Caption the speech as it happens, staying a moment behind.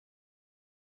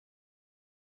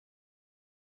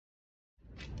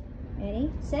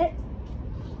Ready? Sit.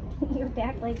 Your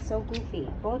back leg's so goofy.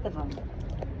 Both of them.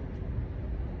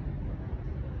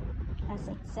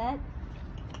 Essence, set.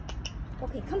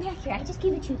 Okay, come back here. I just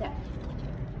gave it to them.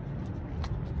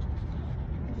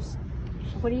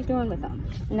 What are you doing with them?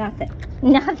 Nothing.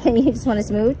 Nothing. You just want to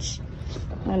smooch?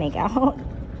 Want to make out?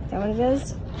 Is that what it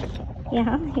is?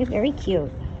 Yeah, you're very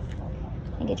cute.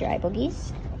 And get your eye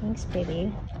boogies. Thanks,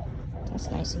 baby.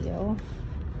 That's nice of you.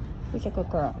 You're a good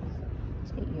girl.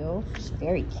 Look at you. She's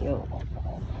very cute.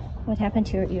 What happened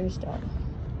to your ears, though?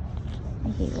 I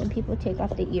hate when people take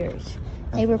off the ears.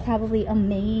 They were probably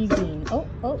amazing. Oh,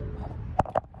 oh.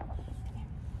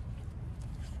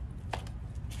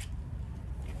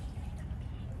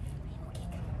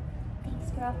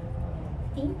 Thanks, girl.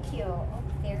 Thank you. Oh,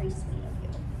 very sweet of you.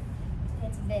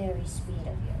 It's very sweet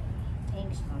of you.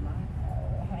 Thanks, Mama.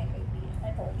 Oh, hi, baby.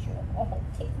 I hold you. Oh,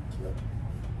 thank you.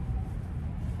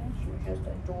 You're just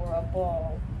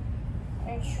adorable.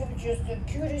 And you're just the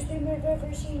cutest thing I've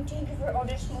ever seen. Thank you for all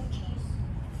the smoochies.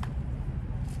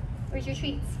 Where's your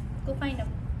treats? Go find them.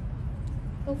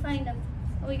 Go find them.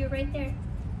 Oh, you're right there.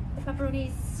 The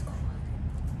pepperonis.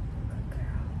 Good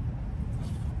girl.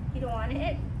 You don't want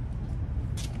it?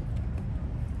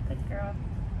 Good girl.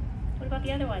 What about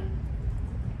the other one?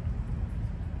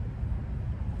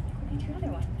 Go get your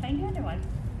other one. Find your other one.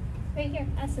 Right here.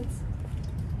 Essence.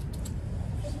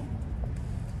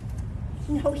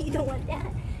 No, you don't want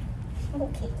that.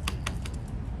 Okay.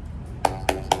 Come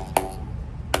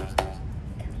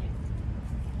here.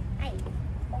 Hi. Okay,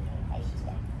 hi, she's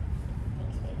back.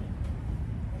 Thanks, baby.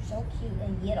 You're so cute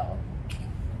and little.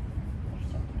 You're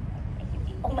so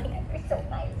cute. Oh my God, you're so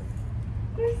nice.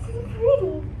 You're so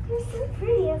pretty. You're so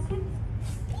pretty, Essence.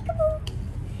 Peekaboo.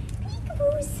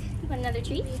 Peekaboos. You want another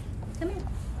treat? Come here.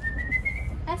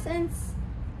 Essence.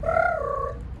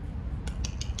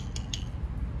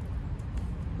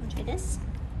 Try this.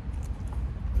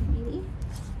 Maybe.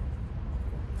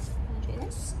 Wanna try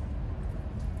this?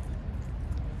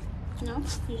 No?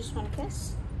 You just want a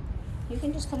kiss? You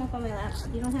can just come up on my lap.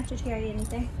 You don't have to carry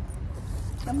anything.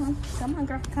 Come on. Come on,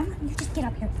 girl. Come on. You just get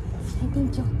up here. I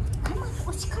think you. Come on.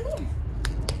 Let's come here.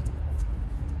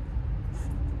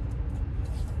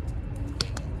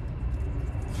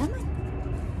 Come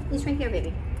on. He's right here,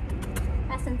 baby.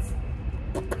 Essence.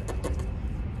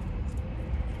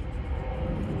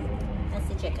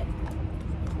 Chicken.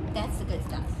 That's the good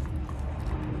stuff.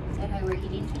 Is that how we're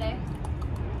eating today?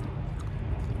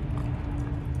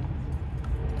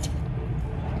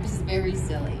 This is very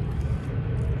silly.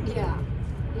 Yeah,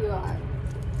 you are.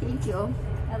 Thank you.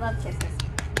 I love kisses.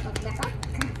 Okay, back up.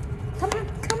 Come on,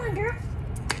 come on, girl.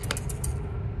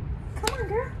 Come on,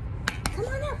 girl. Come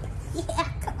on up. Yeah,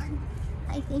 come on.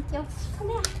 I thank you. Come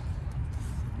back.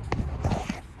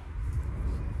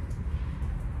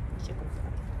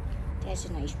 That's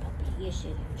a nice puppy. Yes,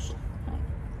 it is. Hi.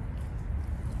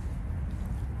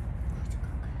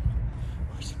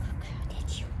 Who's a good girl?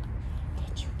 That's you.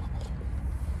 That's you, puppy.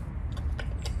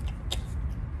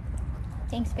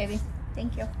 Thanks, baby.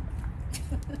 Thank you.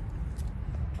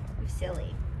 You're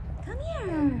silly. Come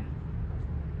here.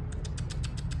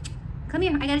 Come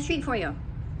here. I got a treat for you.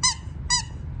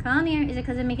 Come here. Is it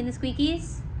because I'm making the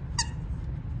squeakies?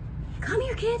 Come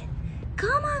here, kid.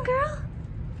 Come on, girl.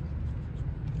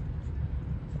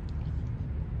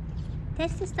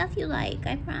 That's the stuff you like,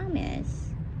 I promise.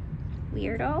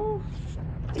 Weirdo.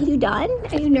 Are you done?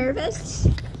 Are you nervous?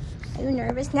 Are you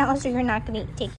nervous now so you're not going to take